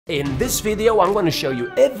In this video, I'm going to show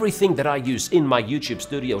you everything that I use in my YouTube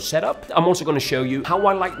studio setup. I'm also going to show you how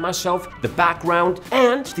I light myself, the background,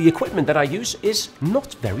 and the equipment that I use is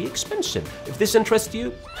not very expensive. If this interests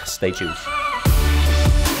you, stay tuned.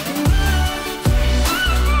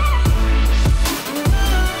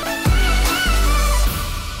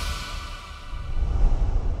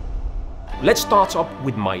 Let's start up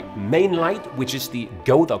with my main light, which is the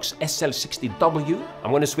Godox SL60W. I'm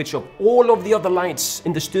going to switch off all of the other lights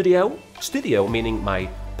in the studio. Studio meaning my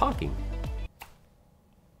parking.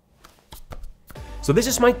 So this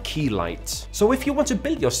is my key light. So if you want to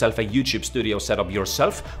build yourself a YouTube studio setup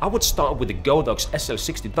yourself, I would start with the Godox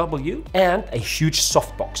SL60W and a huge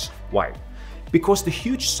softbox. Why? Because the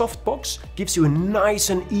huge softbox gives you a nice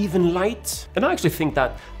and even light. And I actually think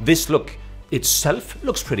that this look itself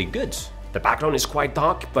looks pretty good. The background is quite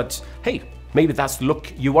dark, but hey, maybe that's the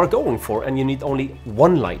look you are going for and you need only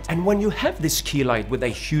one light. And when you have this key light with a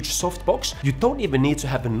huge softbox, you don't even need to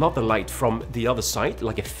have another light from the other side,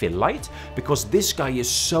 like a fill light, because this guy is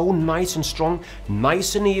so nice and strong,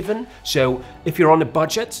 nice and even. So if you're on a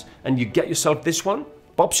budget and you get yourself this one,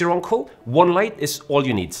 Bob's your uncle, one light is all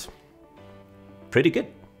you need. Pretty good.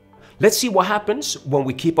 Let's see what happens when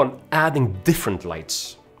we keep on adding different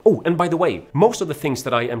lights. Oh, and by the way, most of the things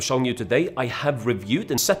that I am showing you today, I have reviewed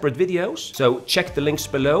in separate videos. So check the links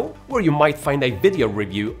below where you might find a video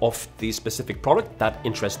review of the specific product that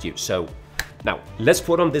interests you. So now let's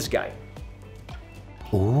put on this guy.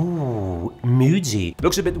 Ooh, moody.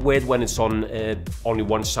 Looks a bit weird when it's on only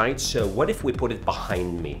one side. So what if we put it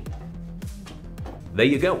behind me? There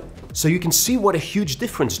you go. So you can see what a huge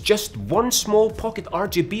difference just one small pocket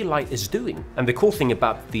RGB light is doing. And the cool thing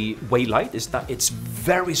about the Way light is that it's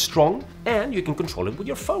very strong and you can control it with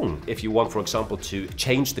your phone. If you want, for example, to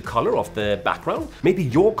change the color of the background, maybe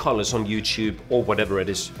your colors on YouTube or whatever it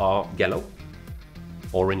is are yellow,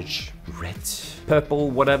 orange, red, purple,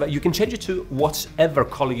 whatever. You can change it to whatever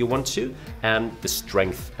color you want to, and the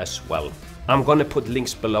strength as well. I'm gonna put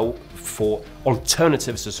links below for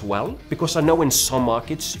alternatives as well, because I know in some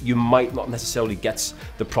markets you might not necessarily get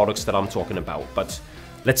the products that I'm talking about, but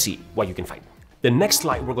let's see what you can find. The next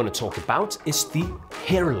light we're gonna talk about is the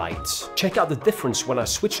hair light. Check out the difference when I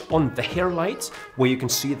switch on the hair light, where you can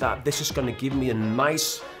see that this is gonna give me a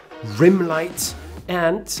nice rim light,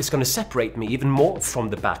 and it's gonna separate me even more from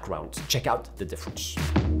the background. Check out the difference.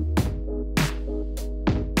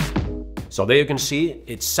 So there you can see,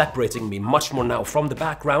 it's separating me much more now from the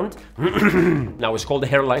background. Now it's called a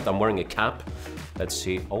hair light, I'm wearing a cap. Let's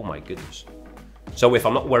see, oh my goodness. So if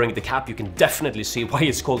I'm not wearing the cap, you can definitely see why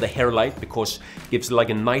it's called a hair light, because it gives like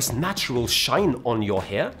a nice natural shine on your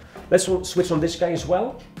hair. Let's switch on this guy as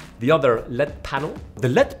well. The other LED panel. The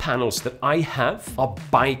LED panels that I have are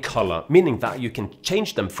bicolor, meaning that you can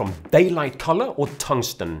change them from daylight color or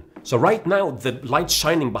tungsten. So right now, the light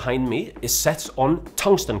shining behind me is set on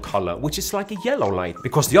tungsten color, which is like a yellow light,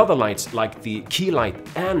 because the other lights, like the key light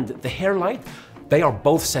and the hair light, they are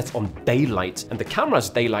both set on daylight, and the camera's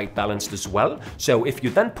daylight balanced as well. So if you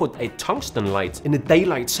then put a tungsten light in a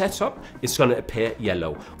daylight setup, it's gonna appear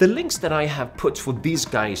yellow. The links that I have put for these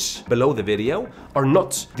guys below the video are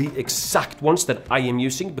not the exact ones that I am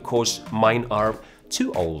using, because mine are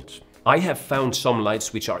too old. I have found some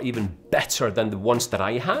lights which are even better than the ones that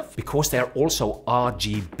I have, because they are also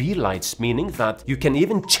RGB lights, meaning that you can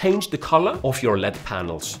even change the color of your LED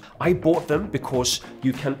panels. I bought them because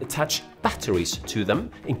you can attach batteries to them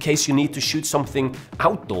in case you need to shoot something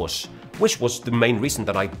outdoors, which was the main reason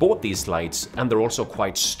that I bought these lights, and they're also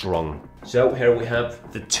quite strong. So here we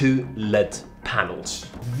have the two LED panels.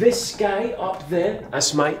 This guy up there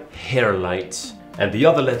as my hair light. And the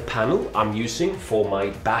other LED panel I'm using for my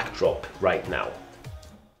backdrop right now.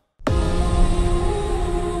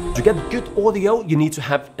 To get good audio, you need to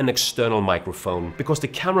have an external microphone, because the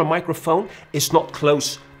camera microphone is not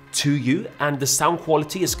close to you and the sound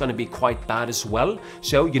quality is going to be quite bad as well.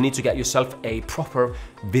 So you need to get yourself a proper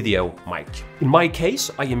video mic. In my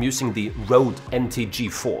case, I am using the Rode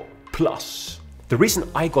NT-G4 Plus. The reason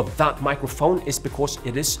I got that microphone is because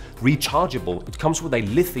it is rechargeable. It comes with a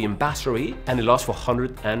lithium battery and it lasts for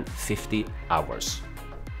 150 hours.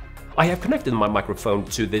 I have connected my microphone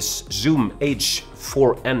to this Zoom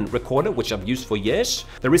H4n recorder, which I've used for years.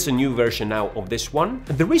 There is a new version now of this one.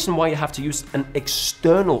 And the reason why I have to use an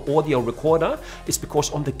external audio recorder is because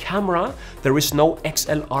on the camera there is no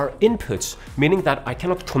XLR input, meaning that I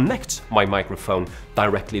cannot connect my microphone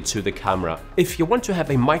directly to the camera. If you want to have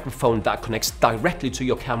a microphone that connects directly to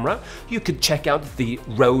your camera, you could check out the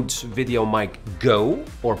Rode VideoMic Go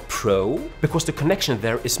or Pro, because the connection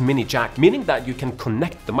there is mini jack, meaning that you can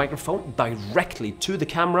connect the microphone microphone directly to the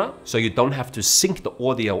camera, so you don't have to sync the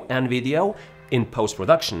audio and video in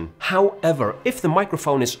post-production. However, if the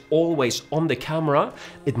microphone is always on the camera,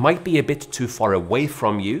 it might be a bit too far away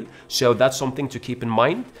from you, so that's something to keep in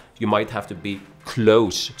mind. You might have to be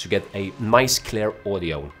close to get a nice clear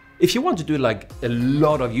audio. If you want to do like a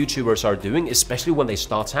lot of YouTubers are doing, especially when they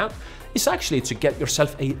start out, is actually to get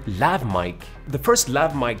yourself a lav mic. The first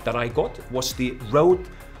lav mic that I got was the Rode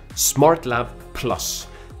Smart Lav Plus.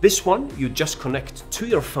 This one you just connect to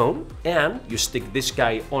your phone and you stick this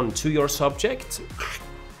guy onto your subject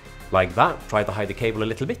like that. Try to hide the cable a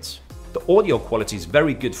little bit. The audio quality is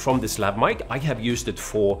very good from this lav mic. I have used it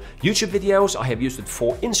for YouTube videos, I have used it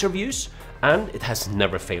for interviews, and it has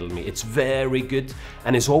never failed me. It's very good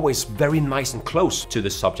and it's always very nice and close to the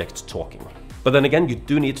subject talking. But then again, you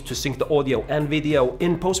do need to sync the audio and video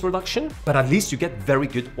in post-production, but at least you get very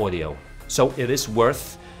good audio. So it is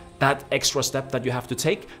worth that extra step that you have to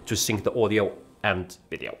take to sync the audio and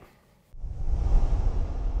video.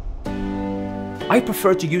 I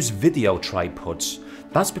prefer to use video tripods.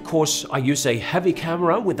 That's because I use a heavy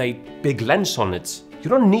camera with a big lens on it. You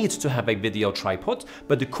don't need to have a video tripod,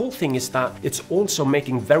 but the cool thing is that it's also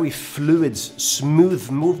making very fluid, smooth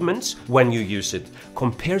movements when you use it,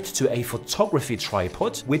 compared to a photography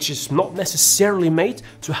tripod, which is not necessarily made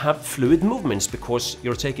to have fluid movements because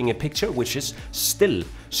you're taking a picture which is still.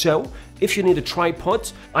 So if you need a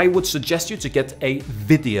tripod, I would suggest you to get a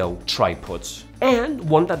video tripod, and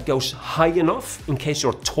one that goes high enough in case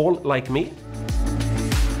you're tall like me.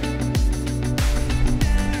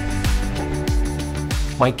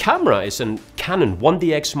 My camera is a Canon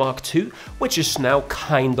 1DX Mark II, which is now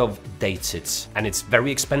kind of dated. And it's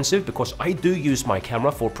very expensive because I do use my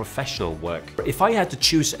camera for professional work. If I had to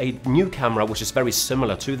choose a new camera which is very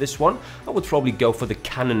similar to this one, I would probably go for the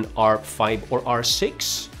Canon R5 or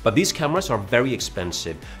R6. But these cameras are very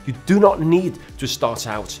expensive. You do not need to start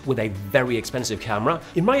out with a very expensive camera.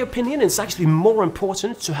 In my opinion, it's actually more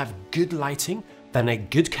important to have good lighting than a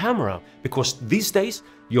good camera, because these days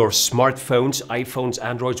your smartphones, iPhones,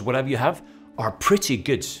 Androids, whatever you have, are pretty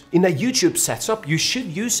good. In a YouTube setup, you should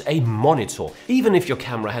use a monitor, even if your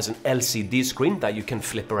camera has an LCD screen that you can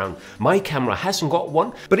flip around. My camera hasn't got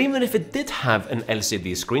one, but even if it did have an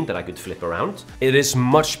LCD screen that I could flip around, it is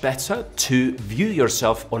much better to view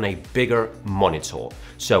yourself on a bigger monitor.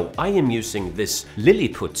 So I am using this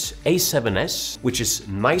Lilliput A7S, which is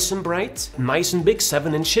nice and bright, nice and big,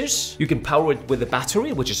 7 inches. You can power it with a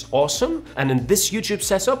battery, which is awesome. And in this YouTube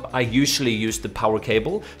setup, I usually use the power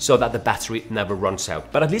cable so that the battery never runs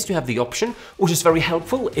out. But at least you have the option, which is very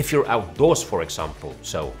helpful if you're outdoors, for example.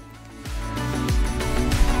 So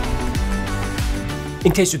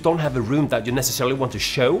in case you don't have a room that you necessarily want to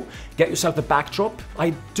show, get yourself a backdrop. I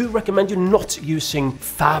do recommend you not using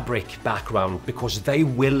fabric background because they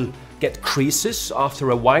will get creases after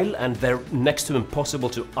a while and they're next to impossible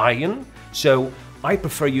to iron. So I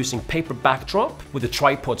prefer using paper backdrop with a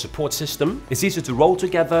tripod support system. It's easy to roll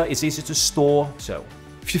together, it's easy to store. So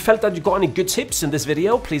if you felt that you got any good tips in this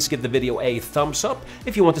video, please give the video a thumbs up.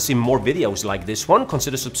 If you want to see more videos like this one,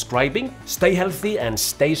 consider subscribing. Stay healthy and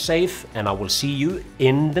stay safe, and I will see you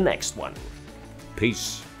in the next one.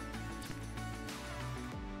 Peace.